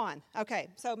do. Come on. Okay.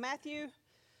 So Matthew,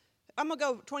 I'm going to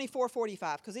go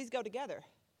 24:45 because these go together.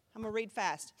 I'm going to read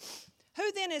fast.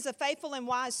 Who then is a faithful and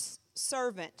wise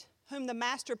servant whom the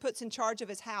master puts in charge of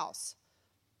his house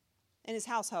and his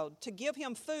household to give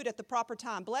him food at the proper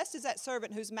time? Blessed is that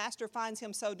servant whose master finds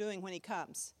him so doing when he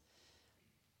comes.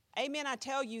 Amen, I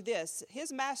tell you this,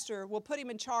 his master will put him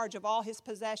in charge of all his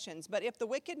possessions. But if the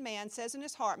wicked man says in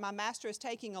his heart, my master is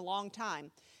taking a long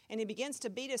time, and he begins to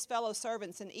beat his fellow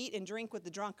servants and eat and drink with the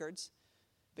drunkards,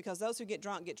 because those who get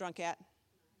drunk at,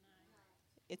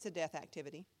 it's a death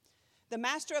activity. The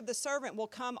master of the servant will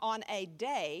come on a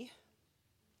day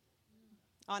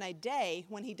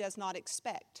when he does not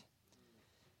expect,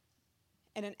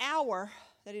 and an hour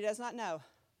that he does not know.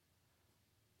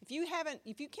 If you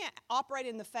can't operate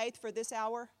in the faith for this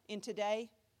hour in today,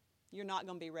 you're not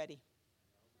going to be ready.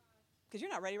 Because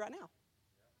you're not ready right now.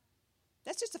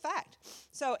 That's just a fact.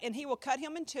 So, and he will cut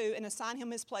him in two and assign him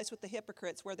his place with the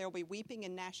hypocrites where there will be weeping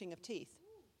and gnashing of teeth.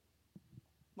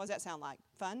 What does that sound like?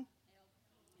 Fun?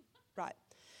 Right.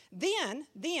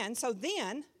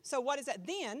 So what is that?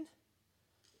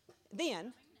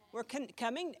 Then, we're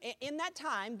coming in that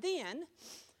time, then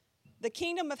the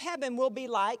kingdom of heaven will be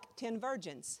like 10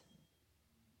 virgins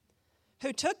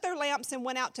who took their lamps and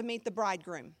went out to meet the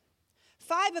bridegroom.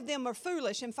 5 of them were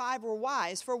foolish and 5 were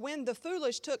wise. For when the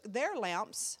foolish took their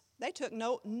lamps, they took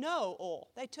no oil.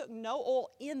 They took no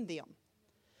oil in them.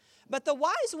 But the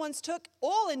wise ones took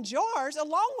oil in jars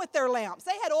along with their lamps.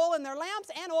 They had oil in their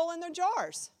lamps and oil in their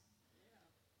jars.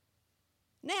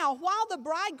 Now, while the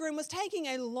bridegroom was taking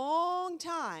a long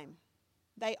time,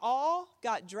 they all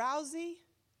got drowsy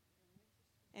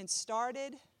and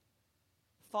started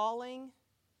falling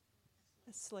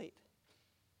asleep.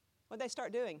 What did they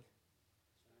start doing?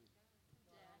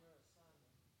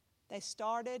 They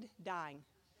started dying.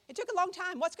 It took a long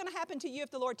time. What's going to happen to you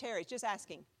if the Lord tarries? Just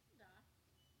asking.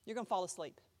 You're going to fall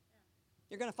asleep.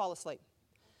 You're going to fall asleep.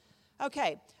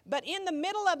 Okay, but in the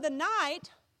middle of the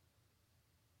night,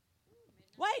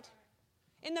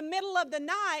 in the middle of the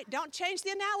night, don't change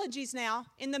the analogies now.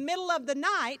 In the middle of the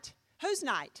night, whose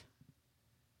night?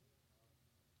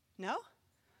 No?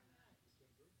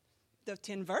 The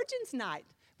 10 virgins' night.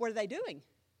 What are they doing?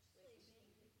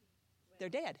 They're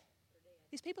dead.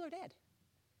 These people are dead.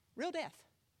 Real death.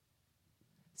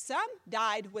 Some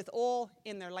died with oil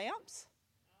in their lamps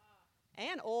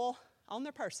and oil on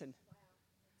their person.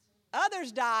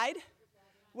 Others died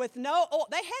with no oil.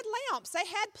 They had lamps. They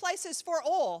had places for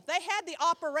oil. They had the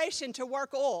operation to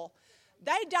work oil.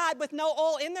 They died with no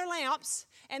oil in their lamps,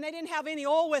 and they didn't have any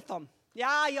oil with them.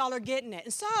 Yeah, y'all are getting it.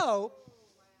 And so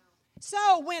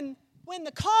when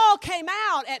the call came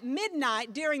out at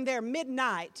midnight, during their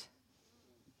midnight,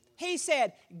 he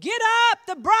said, "Get up,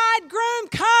 the bridegroom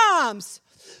comes."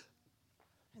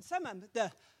 And some of them,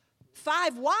 the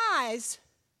 5 wise,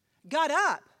 got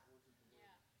up.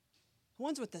 The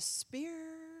ones with the Spirit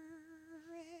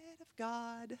of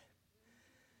God.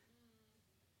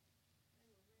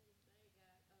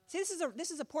 See,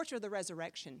 this is a portrait of the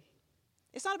resurrection.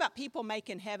 It's not about people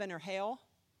making heaven or hell.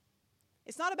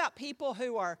 It's not about people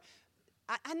who are,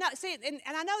 I know, see, and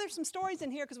I know there's some stories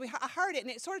in here because I heard it and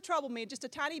it sort of troubled me just a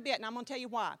tiny bit, and I'm going to tell you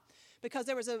why. Because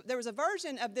there was a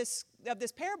version of this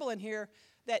parable in here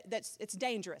that's it's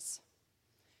dangerous.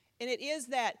 And it is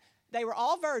that they were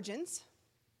all virgins,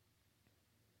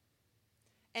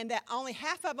 and that only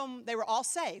half of them, they were all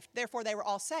saved. Therefore, they were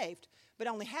all saved. But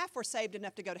only half were saved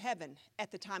enough to go to heaven at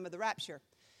the time of the rapture.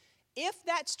 If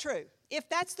that's true, if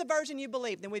that's the version you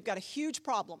believe, then we've got a huge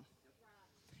problem.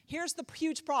 Here's the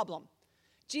huge problem.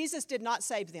 Jesus did not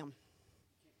save them.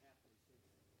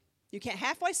 You can't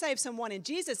halfway save someone, and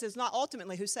Jesus is not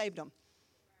ultimately who saved them.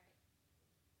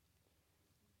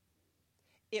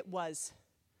 It was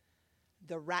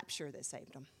the rapture that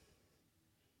saved them.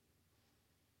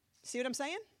 See what I'm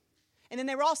saying? And then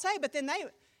they were all saved, but then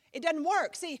it doesn't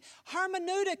work. See,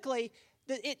 hermeneutically,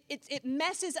 it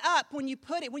messes up when you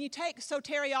take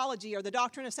soteriology or the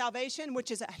doctrine of salvation,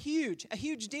 which is a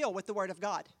huge deal with the Word of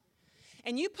God.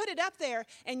 And you put it up there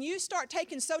and you start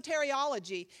taking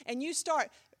soteriology and you start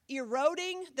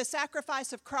eroding the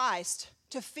sacrifice of Christ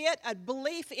to fit a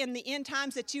belief in the end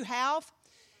times that you have,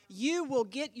 you will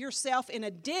get yourself in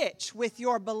a ditch with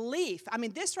your belief. I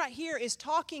mean, this right here is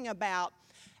talking about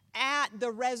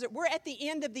we're at the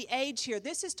end of the age here.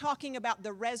 This is talking about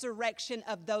the resurrection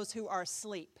of those who are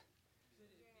asleep.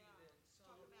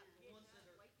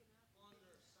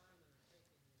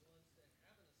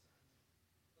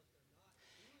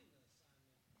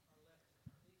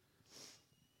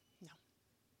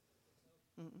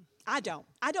 I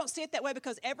don't see it that way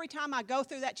because every time I go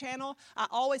through that channel, I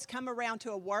always come around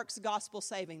to a works gospel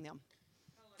saving them.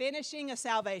 Finishing a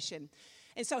salvation.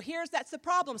 And so that's the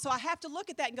problem. So I have to look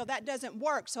at that and go, that doesn't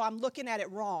work. So I'm looking at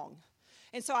it wrong.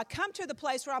 And so I come to the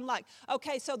place where I'm like,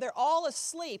 okay, so they're all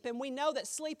asleep. And we know that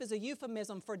sleep is a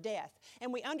euphemism for death.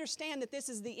 And we understand that this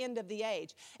is the end of the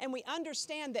age. And we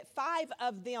understand that 5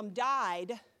 of them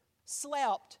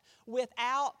slept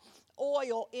without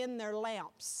oil in their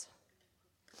lamps.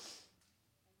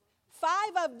 5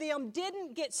 of them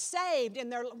didn't get saved in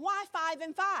their. Why 5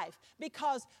 and 5?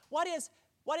 Because what is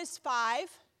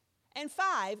 5 and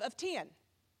 5 of 10?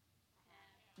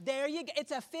 There you go.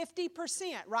 It's a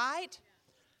 50%, right?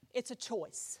 It's a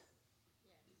choice.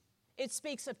 It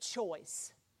speaks of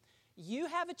choice. You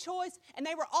have a choice, and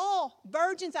they were all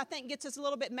virgins. I think gets us a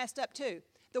little bit messed up too.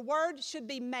 The word should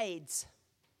be maids.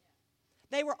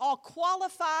 They were all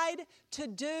qualified to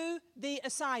do the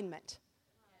assignment.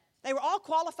 They were all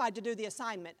qualified to do the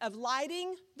assignment of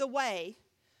lighting the way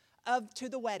to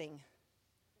the wedding.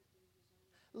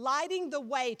 Lighting the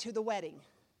way to the wedding.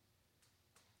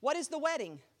 What is the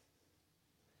wedding?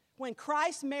 When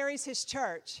Christ marries his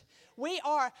church,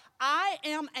 I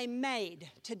am a maid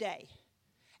today.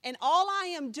 And all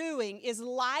I am doing is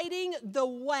lighting the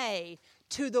way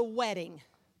to the wedding.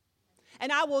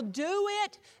 And I will do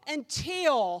it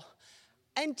until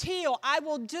I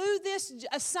will do this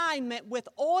assignment with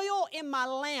oil in my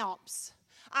lamps.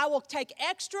 I will take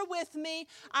extra with me.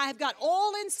 I have got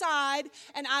oil inside,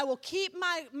 and I will keep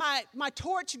my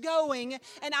torch going,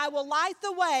 and I will light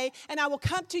the way, and I will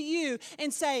come to you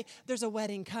and say, there's a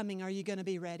wedding coming. Are you going to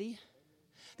be ready?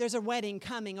 There's a wedding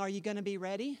coming. Are you going to be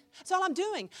ready? That's all I'm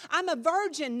doing. I'm a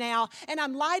virgin now, and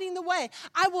I'm lighting the way.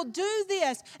 I will do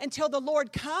this until the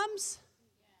Lord comes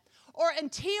or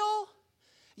until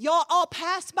y'all all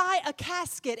pass by a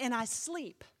casket and I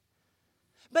sleep.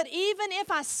 But even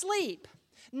if I sleep,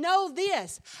 know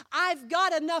this, I've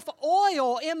got enough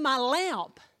oil in my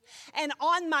lamp and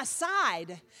on my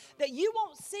side that you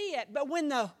won't see it, but when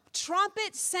the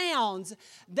trumpet sounds,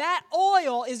 that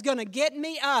oil is going to get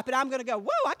me up, and I'm going to go,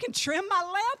 whoa, I can trim my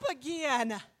lamp again.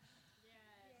 Yes.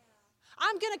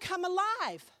 I'm going to come alive.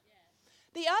 Yes.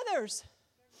 The others,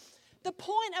 the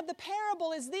point of the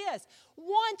parable is this.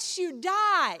 Once you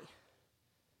die,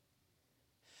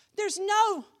 there's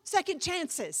no second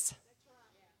chances.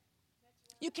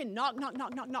 You can knock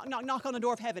on the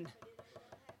door of heaven.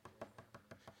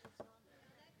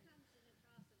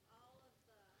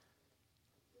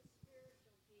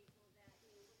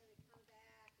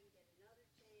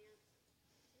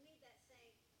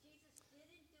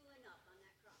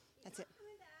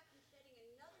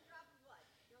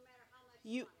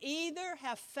 You either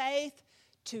have faith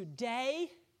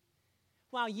today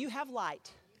while you have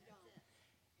light.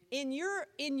 In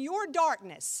your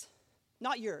darkness,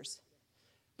 not yours,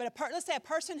 but let's say a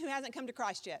person who hasn't come to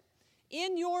Christ yet.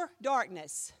 In your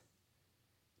darkness,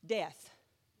 death.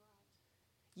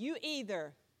 You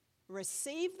either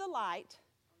receive the light,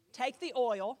 take the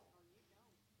oil,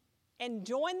 and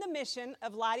join the mission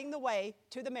of lighting the way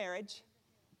to the marriage,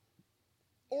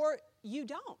 or you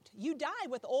don't. You die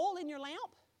with oil in your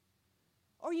lamp,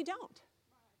 or you don't.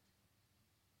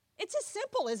 It's as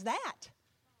simple as that.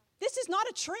 This is not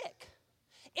a trick.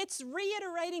 It's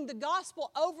reiterating the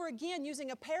gospel over again using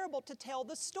a parable to tell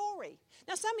the story.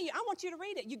 Now, some of you, I want you to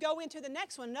read it. You go into the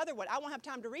next one, another one. I won't have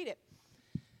time to read it.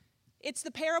 It's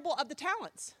the parable of the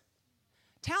talents.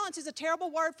 Talents is a terrible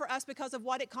word for us because of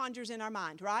what it conjures in our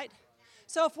mind, right?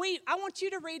 So I want you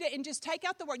to read it and just take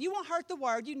out the word. You won't hurt the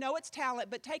word. You know it's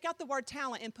talent, but take out the word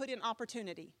talent and put in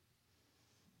opportunity.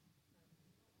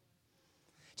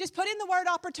 Just put in the word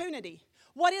opportunity.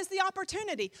 What is the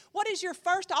opportunity? What is your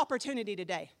first opportunity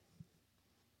today?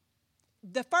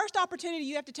 The first opportunity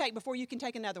you have to take before you can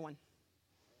take another one.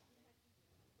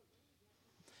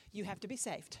 You have to be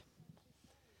saved.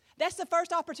 That's the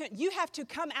first opportunity. You have to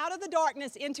come out of the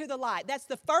darkness into the light. That's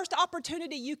the first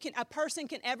opportunity a person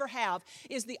can ever have,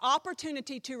 is the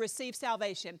opportunity to receive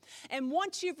salvation. And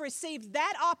once you've received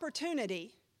that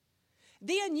opportunity,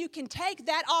 then you can take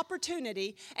that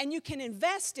opportunity and you can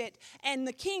invest it in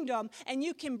the kingdom, and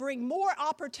you can bring more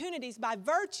opportunities by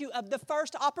virtue of the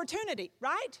first opportunity,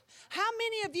 right? How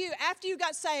many of you, after you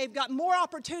got saved, got more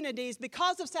opportunities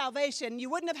because of salvation? You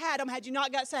wouldn't have had them had you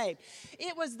not got saved.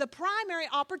 It was the primary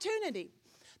opportunity.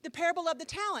 The parable of the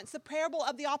talents, the parable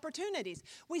of the opportunities.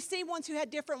 We see ones who had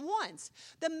different ones.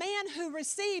 The man who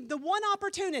received the one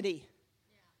opportunity,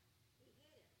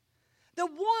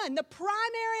 the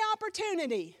primary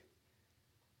opportunity.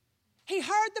 He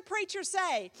heard the preacher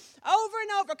say over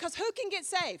and over, because who can get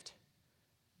saved?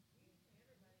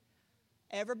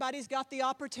 Everybody's got the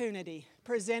opportunity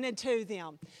presented to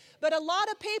them. But a lot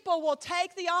of people will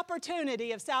take the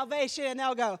opportunity of salvation and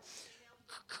they'll go,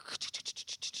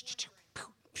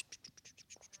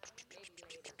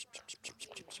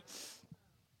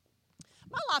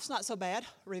 my life's not so bad,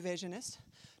 revisionist.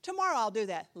 Tomorrow I'll do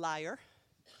that, liar.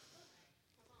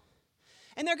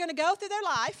 And they're going to go through their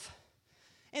life,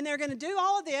 and they're going to do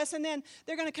all of this, and then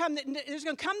there's going to come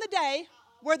the day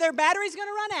where their battery's going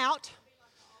to run out,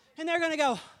 and they're going to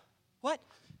go, what?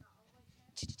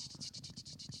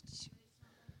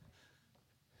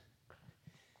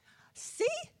 See?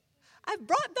 I've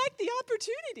brought back the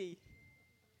opportunity.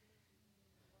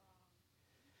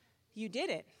 You did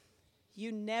it.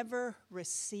 You never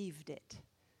received it.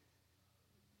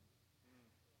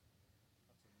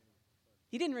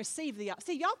 You didn't receive the...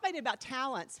 See, y'all made it about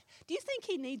talents. Do you think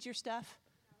he needs your stuff?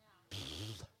 No.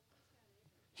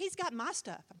 He's got my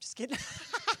stuff. I'm just kidding.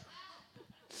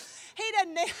 He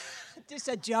doesn't need... Just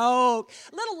a joke.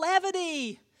 Little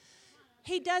levity.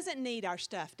 He doesn't need our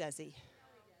stuff, does he?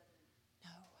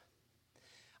 No.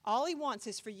 All he wants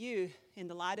is for you, in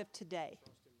the light of today.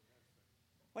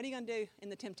 What are you going to do in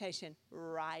the temptation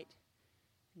right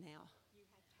now?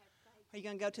 Are you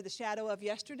going to go to the shadow of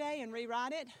yesterday and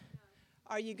rewrite it?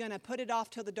 Are you going to put it off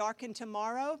till the darkened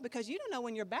tomorrow? Because you don't know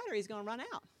when your battery is going to run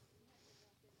out.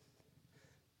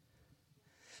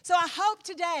 So I hope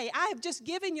today I have just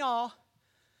given y'all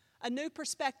a new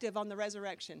perspective on the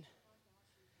resurrection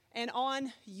and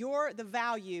on the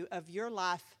value of your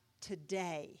life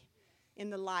today, in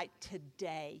the light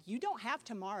today. You don't have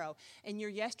tomorrow, and your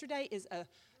yesterday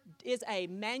is a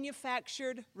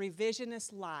manufactured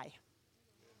revisionist lie,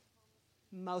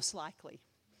 most likely.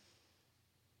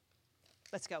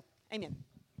 Let's go. Amen.